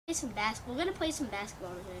We're gonna play some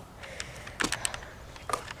basketball today.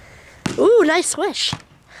 Ooh, nice swish.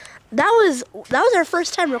 That was our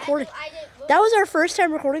first time recording. That was our first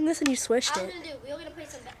time recording this, and you swished it. We were gonna play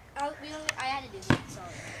some. I had to do that.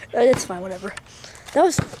 Sorry. It's fine. Whatever. That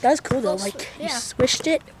was cool though. Like you swished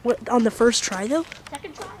it on the first try though.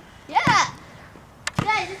 Second try. Yeah.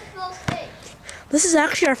 Yeah. This is the first take. This is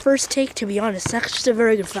actually our first take, to be honest. Zach's just a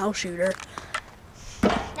very good foul shooter.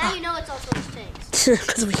 Now you know it's our first take.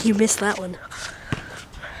 Because you missed that one.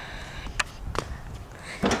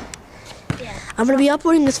 Yeah. I'm going to be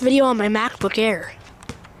uploading this video on my MacBook Air.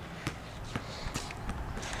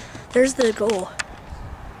 There's the goal.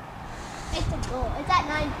 It's the goal. It's at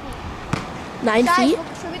 9 feet. 9 feet?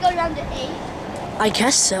 Should we go down to 8? I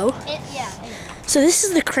guess so. Yeah. 8. So this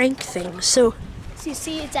is the crank thing. So you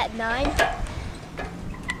see it's at 9?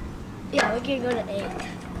 Yeah, we're going to go to 8.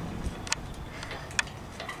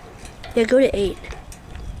 Yeah, go to 8.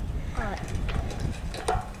 Alright.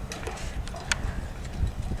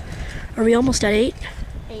 Are we almost at 8?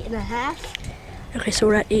 8.5. Okay, so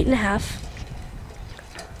we're at 8.5.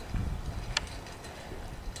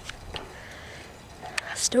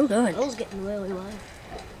 Still going. Ball's getting really low.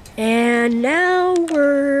 And now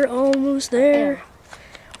we're almost there. Yeah.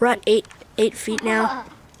 We're at 8 feet now.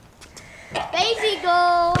 Baby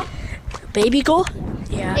goal. Baby goal?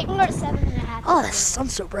 Yeah. It can go to 7.5. Oh, the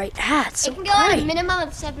sun's so bright. Ah, it's so bright. It can go at a minimum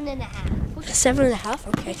of 7.5. 7.5?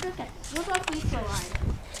 Okay. Look at free throw line.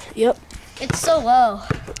 Yep. It's so low.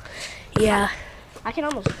 Yeah. I can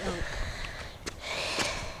almost go.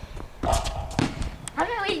 How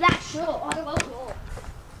can I leave that short on the low goal?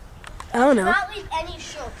 I don't know. Not leave any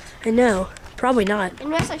short. I know. Probably not.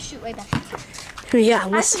 Unless I shoot way back. Yeah,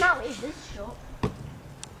 unless. I cannot leave this short.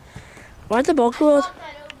 Why'd the ball go?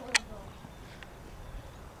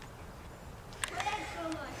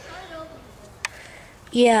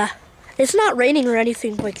 Yeah. It's not raining or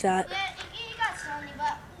anything like that. Yeah, it got sunny,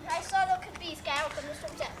 but I saw there could be sky but this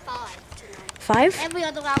one's at 5 tonight. 5? Every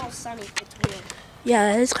other round was sunny. It's weird.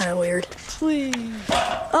 Yeah, that is kind of weird.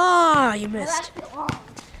 Ah, you missed. Well,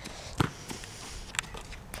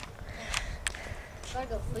 gotta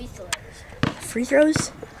go free throws. Free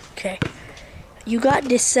throws? Okay. You got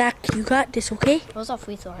this, Zach. You got this, okay? What's our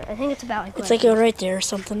free throw? I think it's about like. It's like right there or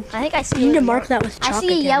something. I think I see. You need to mark that with chalk. I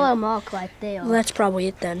see a yellow mark right there. Well, that's probably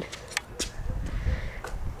it then.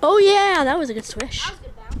 Oh yeah, that was a good swish. That was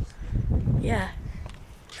good bounce. Yeah.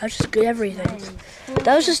 That was just good everything.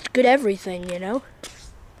 That was just good everything, you know?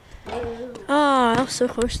 Ah, that was so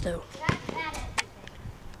close though.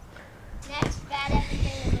 Next bad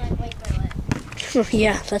everything is when I break my leg.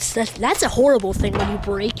 Yeah, that's a horrible thing when you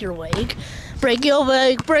break your leg. Break your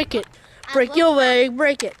leg, break it. Break your leg,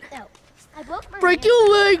 break it. No, I broke my break hand. your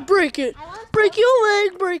leg, break it. Break your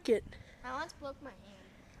leg, break it. I once broke my hand.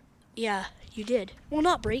 Yeah, you did. Well,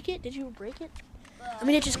 not break it. Did you break it? I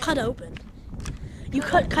mean, it just cut open. You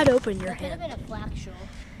cut open your hand. It could have been a fracture.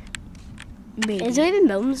 Maybe. Is there even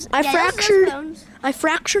bones? I fractured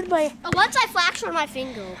my. Once I fractured my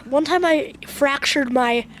finger. One time I fractured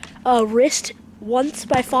my wrist once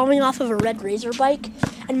by falling off of a red razor bike,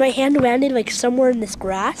 and my hand landed like somewhere in this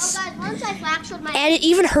grass. Oh, guys, once I fractured my. And it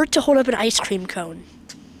even hurt to hold up an ice cream cone.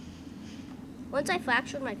 Once I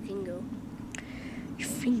fractured my finger. Your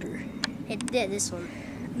finger. It did, this one.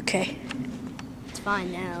 Okay. It's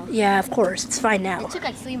fine now. Yeah, of course. It's fine now. It took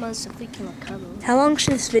like 3 months to freaking recover. How long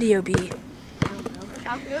should this video be? I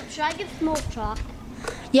don't know. Should I get some more chalk?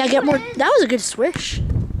 Yeah, get more. That was a good swish.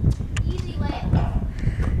 Easy layup.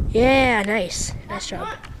 Yeah, nice. Nice job.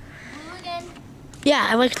 Blue again. Yeah,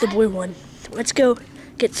 I like the blue one. Let's go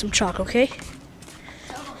get some chalk, okay?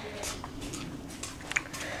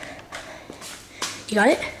 You got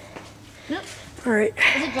it? Nope. All right.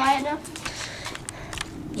 Is it dry enough?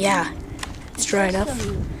 Yeah, it's dry enough.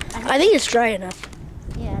 I think it's dry enough.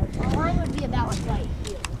 Yeah, mine would be about like right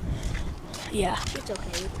here. Yeah. It's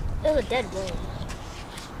okay. It was a dead bone.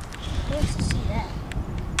 Who wants to see that?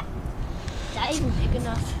 Is that even big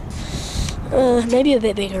enough? Maybe a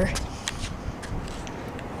bit bigger.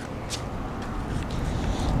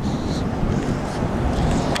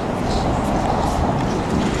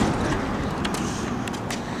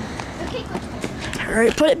 All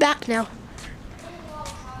right, put it back now.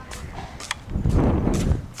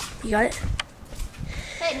 You got it?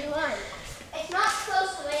 Hey, new line. It's not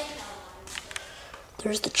close to it.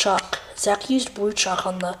 There's the chalk. Zach used blue chalk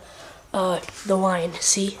on the line.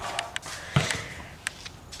 See?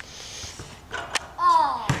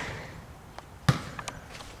 Oh.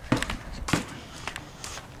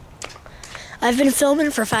 I've been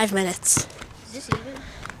filming for 5 minutes. Is this even?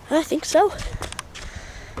 I think so.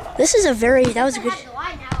 This is a very. That was a good. The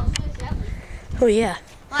line now. Oh yeah.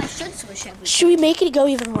 Well, I should switch every Should we make it go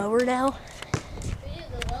even lower now?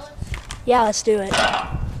 the lowest. Yeah, let's do it.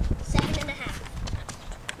 7.5.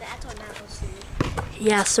 That's what Matt was doing.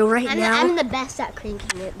 Yeah, so I'm the best at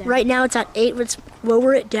cranking it there. right now it's at 8. Let's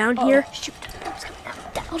lower it down here. Shoot. That's coming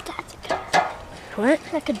out. That's good. What?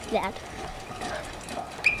 That could be bad.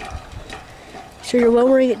 So you're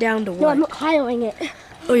lowering it down to No, what? I'm not hiring it.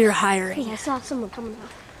 Oh, you're hiring. I saw someone coming out.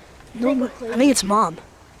 No, I think it's Mom.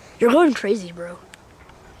 You're going crazy, bro.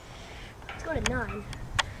 Let's go to 9.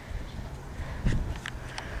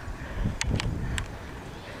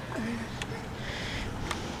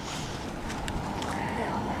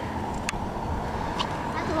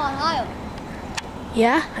 That's a lot higher.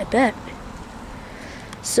 Yeah, I bet.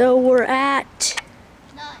 So we're at.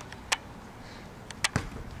 9.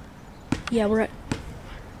 Yeah, we're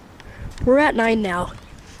at 9 now.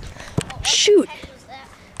 What Shoot. the heck was that?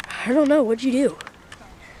 I don't know. What'd you do?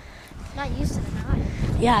 Not used to the 9.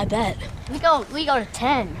 Yeah, I bet. We go to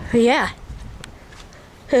 10. Yeah.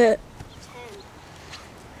 10.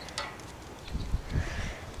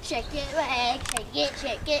 Shake it, rag,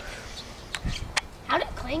 shake it. How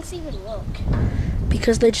did clanks even look?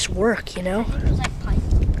 Because they just work, you I know? think it was like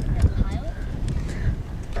pilot.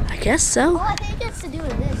 I guess so. Oh, I think it's to do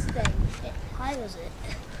with this thing. It pilots it.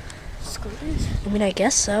 Scooters. I mean, I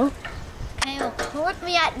guess so. Okay, well,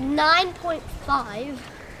 currently at 9.5.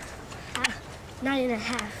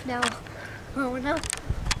 9.5 now. Oh no.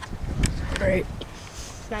 Right.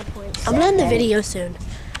 9.7. I'm gonna end the video soon.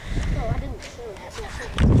 Oh, I didn't show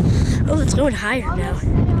that. Oh, it's going higher now. 10.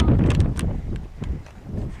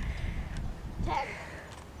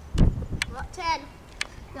 What 10?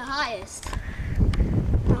 The highest.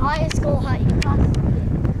 The highest goal height you possibly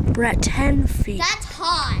get. We're at 10 feet. That's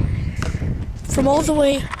high. From all the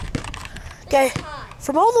way. Okay. High.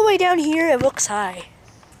 From all the way down here, it looks high.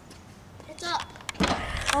 It's up.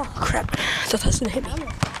 Oh crap! I thought that was gonna hit me.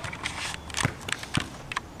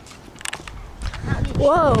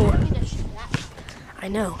 Whoa! I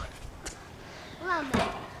know. Well,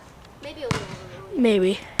 maybe a little.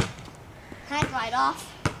 Maybe. Can I glide off?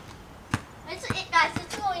 Guys,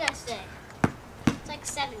 it's a really nice day. It's like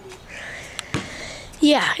 70.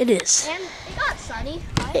 Yeah, it is. And it got sunny,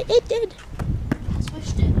 right? It did. I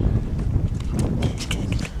switched it.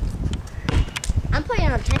 I'm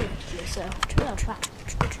playing on 10 here, so I'll try.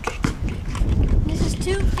 This is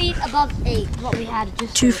 2 feet above 8, what we had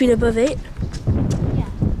just 2 feet above 8. Yeah.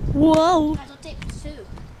 Whoa! Guys, I'll take 2. You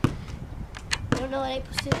don't know what 8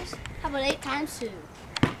 plus 2 is? How about 8 times 2?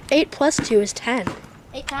 8 plus 2 is 10.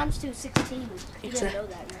 8 times 2 is 16. You didn't know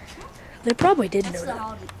that, right? They probably did That's know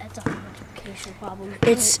that. That's a multiplication problem.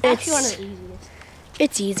 It's actually one of the easiest.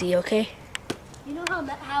 It's easy, okay? You know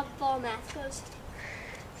how far math goes?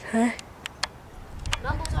 Huh?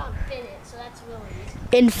 Numbers are infinite, so that's really easy.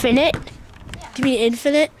 Infinite? Yeah. Do you mean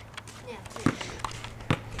infinite? Yeah.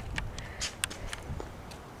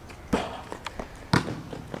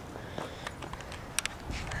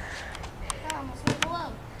 That almost went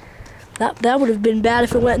below. That would have been bad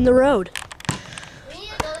if it went in the road. We need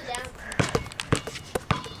to go down.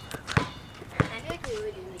 I feel like we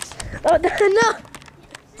really do need to. Oh no!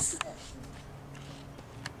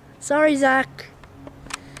 Sorry, Zach.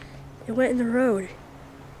 It went in the road.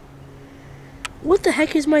 What the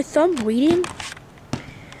heck is my thumb bleeding?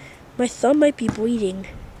 My thumb might be bleeding.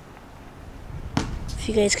 If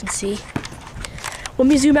you guys can see. Let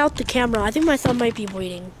me zoom out the camera. I think my thumb might be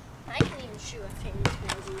bleeding. I can even shoot a famous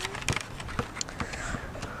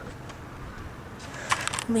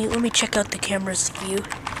now. Let me check out the camera's view.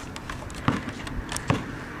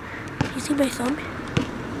 You see my thumb?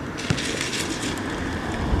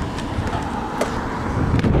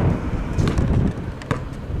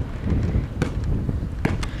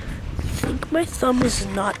 My thumb is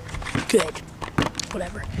not good.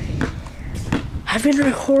 Whatever. I've been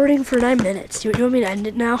recording for 9 minutes. Do you want me to end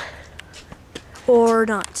it now? Or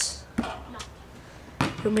not? No. You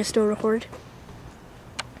want me to still record?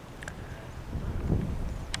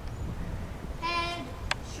 Head,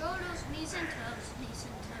 shoulders, knees and toes, knees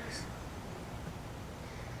and toes.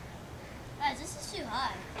 Guys, this is too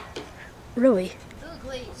high. Really? Ooh,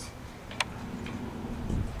 please.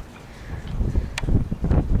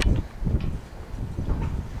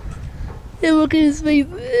 And look at his face.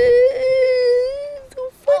 So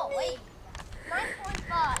funny. Oh, wait.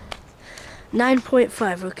 9.5.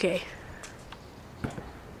 9.5, okay.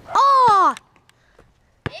 Ah!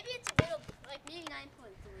 Maybe it's a little, like maybe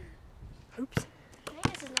 9.3. Oops. I think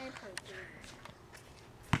this is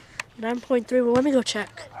 9.3. 9.3. Well, let me go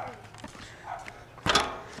check.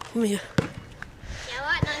 Let me. Yeah, we're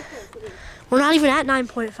at 9.3. We're not even at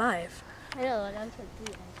 9.5. I know, 9.3.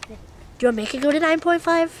 Do you want to make it go to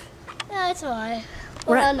 9.5? Yeah, it's alright.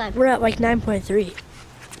 We're at like 9.3.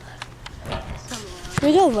 Can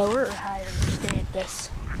we go lower or higher to stay at this?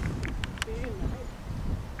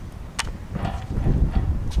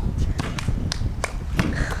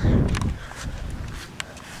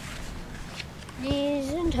 Knees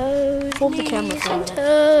and toes. Hold the camera knees for a and minute.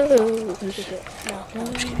 toes.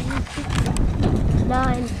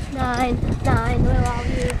 9, where are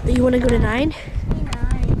you? You want to go to 9? 9,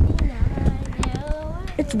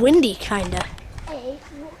 9, It's windy, kinda. 8,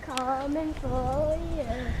 coming for you.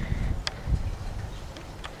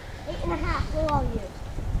 8.5, where are you?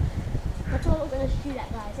 That's what we're gonna shoot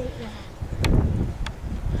at, guys. 8.5.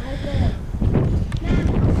 Right there. Now,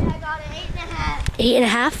 I got it.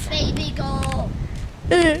 8.5. 8.5? Baby goal.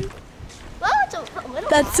 Well, it's a little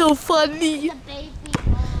That's so funny. It's a baby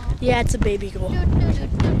goal. Yeah, it's a baby goal. Do, do, do,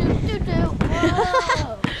 do, do, do, do.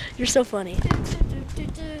 Whoa. You're so funny. Do, do, do, do,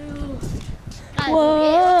 do. Guys,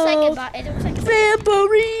 Whoa. it looks like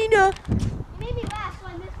Vampirina. You made me laugh, so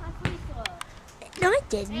I missed my free throw. No, I And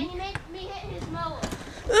didn't. you made me hit his mower.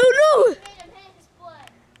 Oh You made him hit his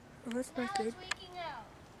foot. no. That's Now not good. it's leaking out.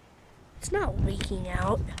 It's not leaking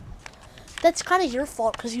out. That's kind of your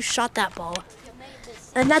fault because you shot that ball. You made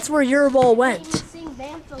this. And that's where your ball Made me went. sing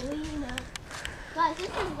Vampirina. Guys, this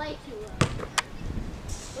is way too low.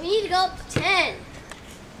 We need to go up to 10.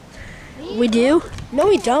 We do? No,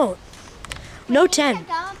 we don't. No We need 10. to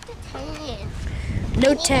go up to 10. No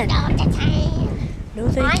We need to 10. go up to 10. No, I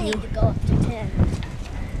thank need you. to go up to 10.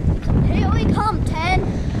 Here we come, 10.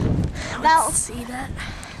 Let's see that.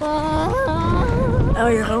 Oh, Oh,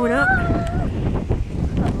 you're going up?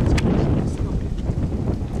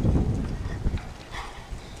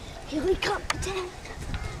 here we come, 10.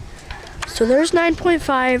 So there's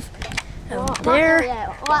 9.5. And there.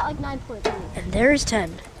 Yeah, like 9.3. And there's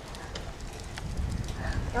 10.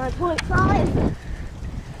 9.5.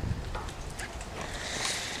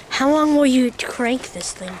 How long will you crank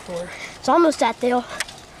this thing for? It's almost at Dale.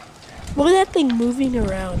 Look at that thing moving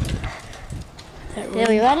around. That Dale,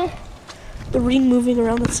 ring. you ready? The ring moving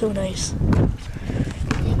around, that's so nice.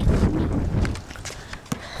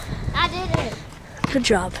 I did it. Good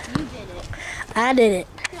job. You did it. I did it.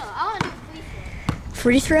 No, I want to do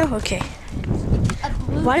Free throw? Okay. a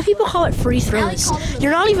blue. Why do people call it free Now we throws? call them a-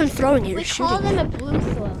 You're not even throwing it, We you're call shooting them it. a blue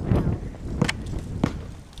throw now.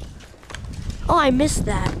 Oh, I missed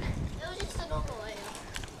that. It was just a normal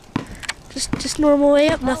layup. Just normal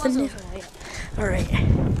layup, nothing new. That wasn't a layup. All right.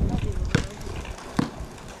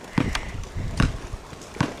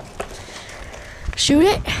 Shoot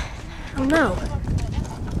it? Oh no.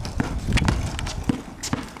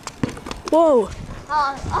 Whoa.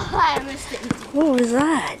 Oh, I missed it. What was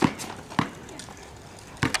that?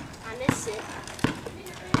 I missed it.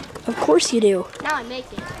 Of course you do. Now I make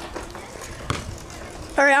it.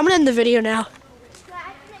 All right, I'm gonna end the video now. I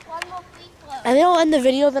have to make one more free throw. And then I'll end the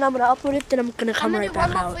video, then I'm gonna upload it, then I'm gonna come I'm gonna right do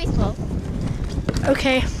back one more out. free throw.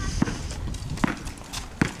 Okay.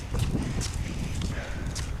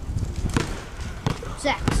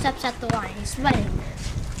 Zach steps at the line. He's sweating.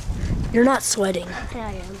 You're not sweating. Yeah,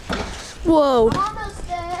 I am. Whoa. I'm almost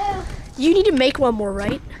there. You need to make one more,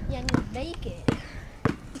 right? Yeah, I need to make it.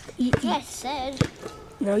 Yeah, I said.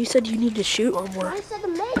 No, you said you need to shoot one more. I said to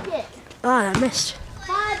make it. Ah, I missed.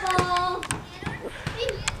 Bye, ball.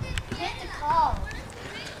 Get the call.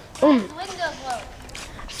 Mm. The window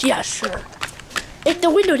broke. Yeah, sure. If the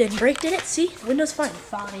window didn't break, did it? See? The window's fine.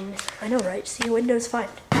 Fine. I know, right? See, the window's fine.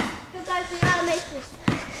 You guys, we gotta make this.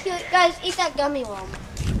 You guys, eat that gummy worm.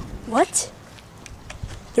 What?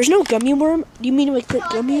 There's no gummy worm? Do you mean like the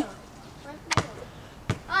gummy?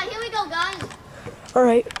 Alright, here we go, guys.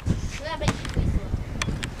 Alright. We gotta make this free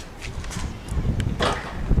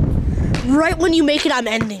throw. Right when you make it, I'm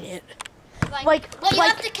ending it. Well, you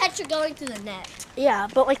have to catch it going through the net. Yeah,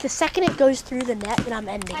 but like the second it goes through the net, then I'm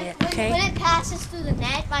ending it, When okay? it passes through the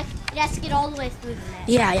net, like it has to get all the way through the net.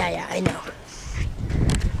 Yeah, I know.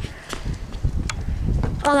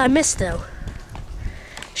 Oh, I missed though.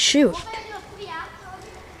 Shoot. We're gonna do a free outro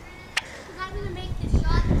because I'm gonna make this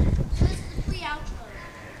shot. So this is the free outro.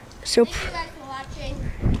 So, Thank you guys for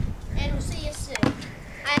watching, and we'll see you soon.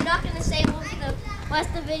 I'm not gonna say we're gonna watch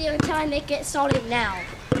the video until I make it started now.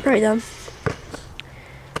 right then.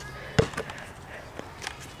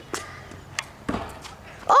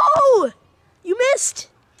 Oh! You missed!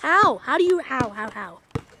 How? How do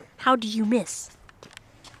you miss?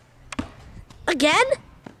 Again?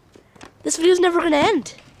 This video's never gonna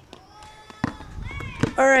end.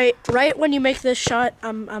 Alright, right when you make this shot,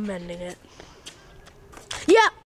 I'm ending it. Yeah!